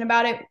information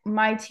about it.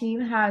 My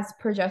team has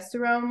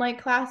progesterone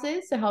like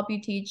classes to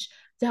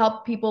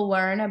help people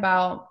learn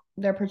about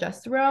their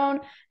progesterone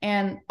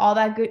and all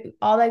that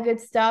good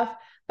stuff.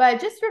 But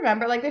just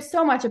remember, like, there's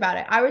so much about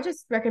it. I would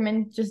just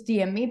recommend just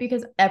DM me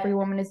because every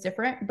woman is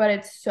different, but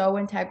it's so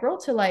integral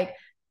to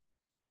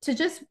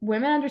just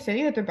women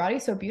understanding that their body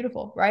is so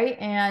beautiful, right?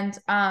 And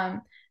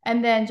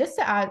then just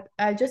to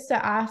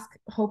ask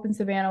Hope and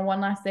Savannah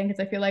one last thing, because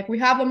I feel like we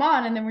have them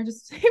on and then we're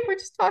just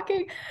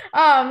talking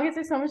because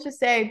there's so much to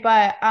say.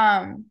 But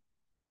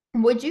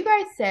would you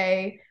guys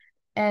say,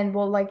 and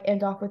we'll like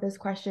end off with this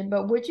question,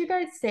 but would you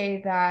guys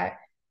say that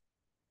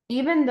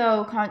even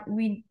though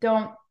we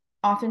don't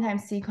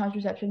oftentimes see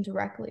contraception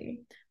directly,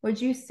 would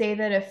you say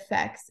that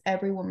affects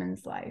every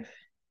woman's life,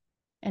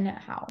 and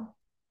how?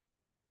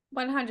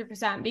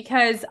 100%,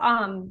 because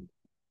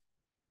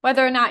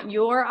whether or not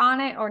you're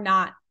on it or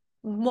not,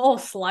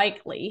 most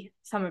likely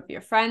some of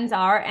your friends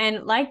are,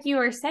 and like you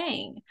were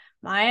saying,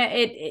 Maya,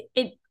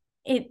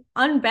 it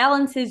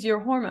unbalances your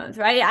hormones,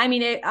 right? I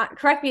mean,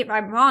 correct me if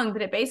I'm wrong,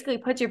 but it basically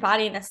puts your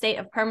body in a state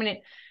of permanent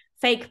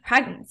fake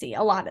pregnancy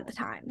a lot of the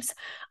times.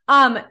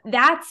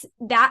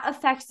 That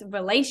affects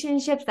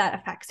relationships, that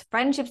affects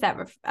friendships, that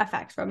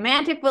affects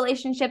romantic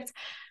relationships.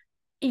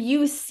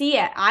 You see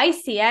it, I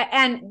see it.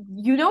 And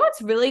you know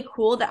what's really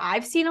cool that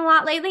I've seen a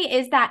lot lately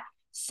is that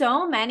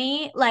so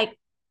many like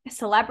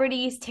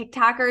celebrities,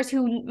 TikTokers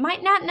who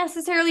might not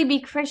necessarily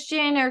be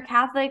Christian or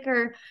Catholic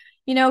or,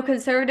 you know,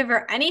 conservative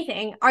or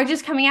anything are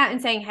just coming out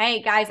and saying,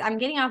 hey guys, I'm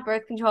getting off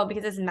birth control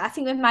because it's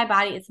messing with my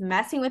body. It's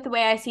messing with the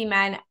way I see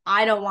men.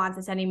 I don't want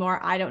this anymore.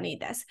 I don't need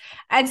this.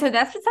 And so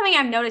that's been something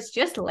I've noticed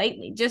just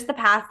lately, just the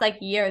past like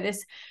year,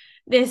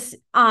 this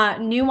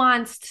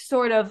nuanced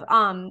sort of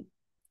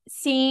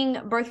seeing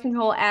birth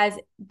control as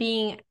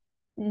being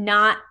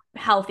not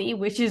healthy,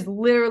 which is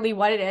literally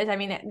what it is. I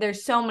mean,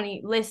 there's so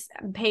many lists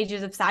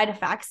pages of side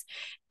effects,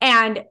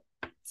 and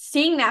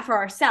seeing that for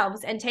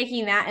ourselves and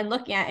taking that and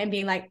looking at it and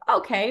being like,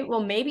 okay,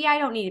 well, maybe I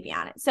don't need to be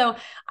on it. So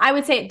I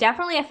would say it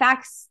definitely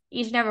affects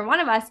each and every one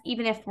of us,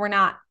 even if we're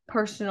not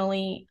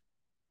personally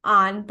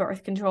on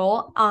birth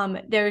control.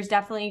 There's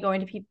definitely going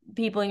to be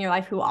people in your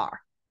life who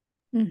are.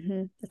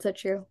 Mm-hmm. That's so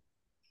true.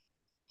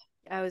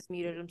 I was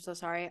muted. I'm so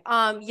sorry.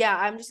 Yeah,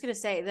 I'm just gonna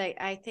say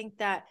that I think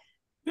that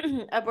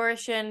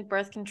abortion,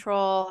 birth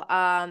control,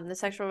 the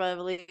sexual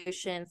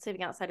revolution,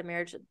 sleeping outside of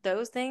marriage,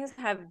 those things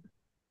have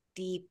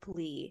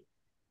deeply,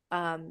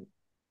 and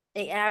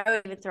I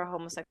would even throw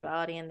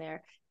homosexuality in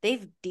there.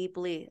 They've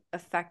deeply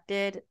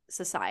affected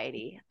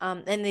society,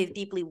 and they've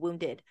deeply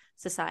wounded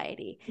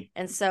society.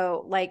 And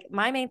so, like,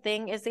 my main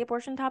thing is the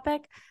abortion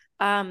topic,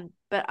 but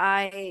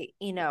I,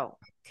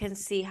 can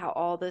see how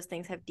all those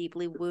things have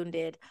deeply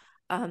wounded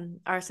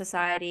our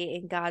society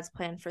and God's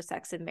plan for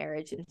sex and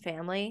marriage and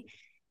family.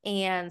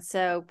 And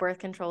so birth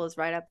control is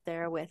right up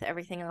there with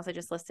everything else I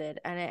just listed.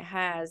 And it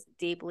has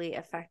deeply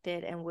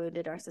affected and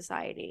wounded our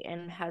society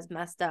and has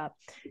messed up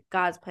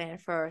God's plan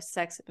for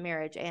sex,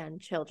 marriage, and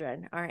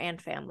children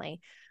and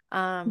family.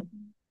 And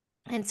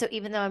so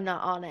even though I'm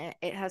not on it,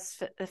 it has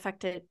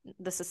affected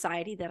the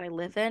society that I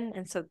live in.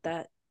 And so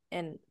that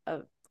in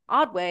an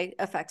odd way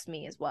affects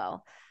me as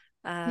well.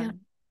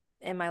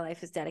 And my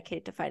life is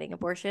dedicated to fighting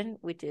abortion,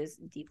 which is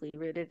deeply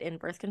rooted in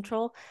birth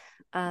control.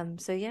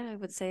 So yeah, I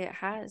would say it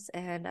has,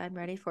 and I'm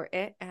ready for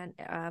it and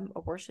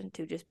abortion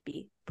to just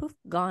be poof,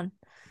 gone.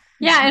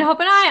 Yeah, and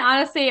Hope and I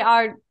honestly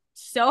are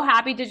so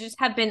happy to just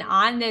have been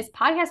on this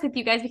podcast with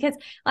you guys because,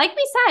 like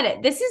we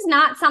said, this is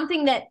not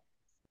something that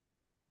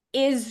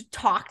is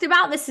talked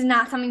about. This is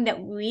not something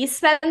that we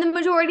spend the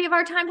majority of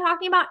our time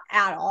talking about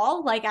at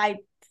all. Like, I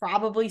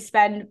probably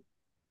spend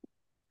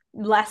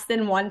less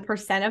than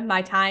 1% of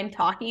my time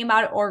talking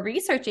about it or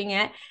researching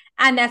it,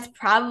 and that's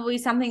probably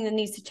something that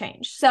needs to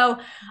change. So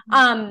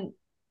yeah,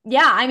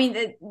 I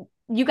mean,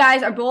 you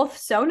guys are both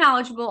so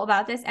knowledgeable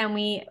about this, and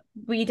we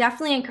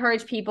definitely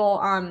encourage people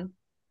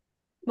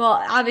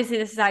well, obviously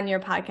this is on your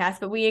podcast,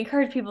 but we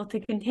encourage people to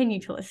continue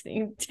to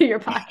listening to your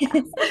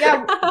podcast.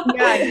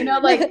 yeah, you know,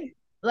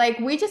 like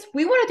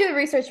we want to do the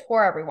research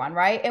for everyone,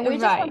 right? And we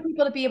just want Right.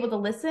 people to be able to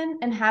listen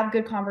and have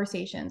good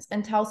conversations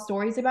and tell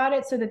stories about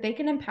it so that they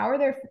can empower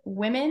their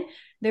women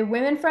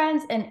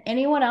friends, and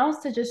anyone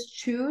else to just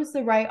choose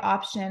the right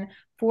option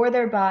for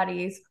their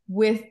bodies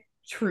with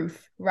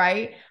truth,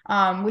 right?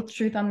 With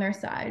truth on their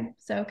side.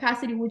 So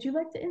Cassidy, would you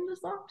like to end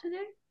us off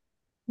today?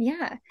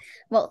 Yeah.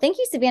 Well, thank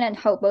you, Savannah and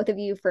Hope, both of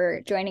you,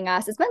 for joining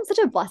us. It's been such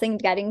a blessing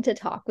getting to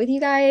talk with you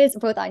guys,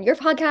 both on your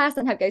podcast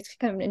and have you guys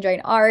come and join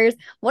ours.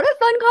 What a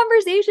fun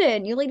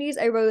conversation. You ladies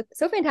are both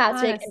so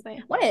fantastic. Honestly.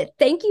 And I want to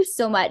thank you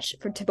so much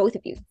to both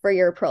of you for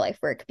your pro-life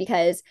work,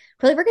 because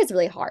pro-life work is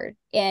really hard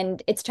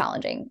and it's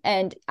challenging.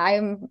 And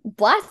I'm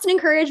blessed and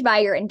encouraged by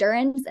your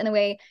endurance and the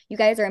way you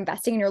guys are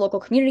investing in your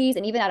local communities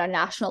and even at a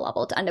national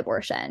level to end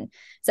abortion.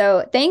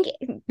 So thank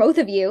both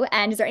of you.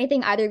 And is there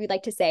anything either of you'd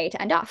like to say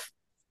to end off?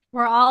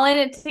 We're all in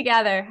it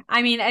together.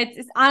 I mean,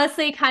 it's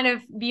honestly kind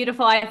of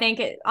beautiful. I think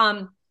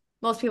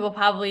most people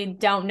probably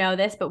don't know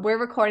this, but we're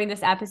recording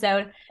this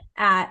episode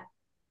at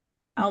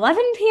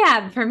 11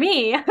 p.m. for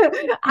me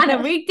on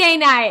a weekday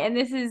night. And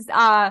this is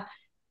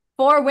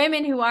for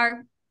women who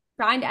are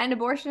trying to end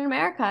abortion in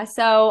America.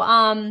 So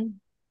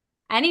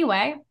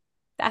anyway,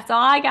 that's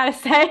all I got to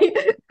say.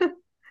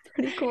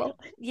 Pretty cool.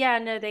 Yeah,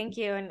 no, thank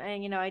you.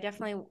 And you know, I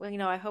definitely, you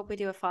know, I hope we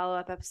do a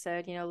follow-up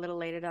episode, you know, a little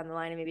later down the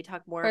line and maybe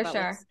talk more about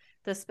like,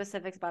 the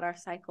specifics about our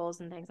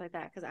cycles and things like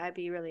that, because I'd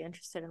be really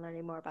interested in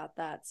learning more about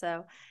that.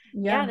 So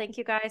yeah, thank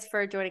you guys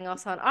for joining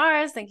us on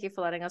ours. Thank you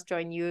for letting us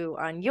join you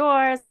on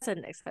yours,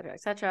 and et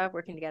cetera,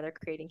 working together,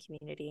 creating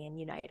community and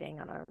uniting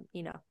on our,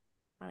 you know,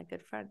 on a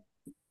good front.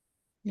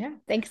 Yeah.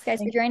 Thanks,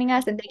 guys, for joining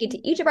us. And thank you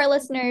to each of our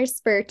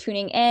listeners for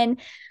tuning in.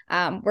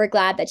 We're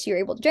glad that you were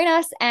able to join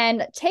us,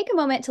 and take a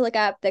moment to look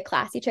up the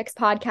Classy Chicks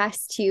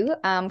podcast too.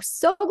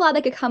 So glad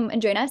they could come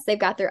and join us. They've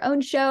got their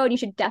own show and you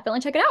should definitely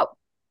check it out.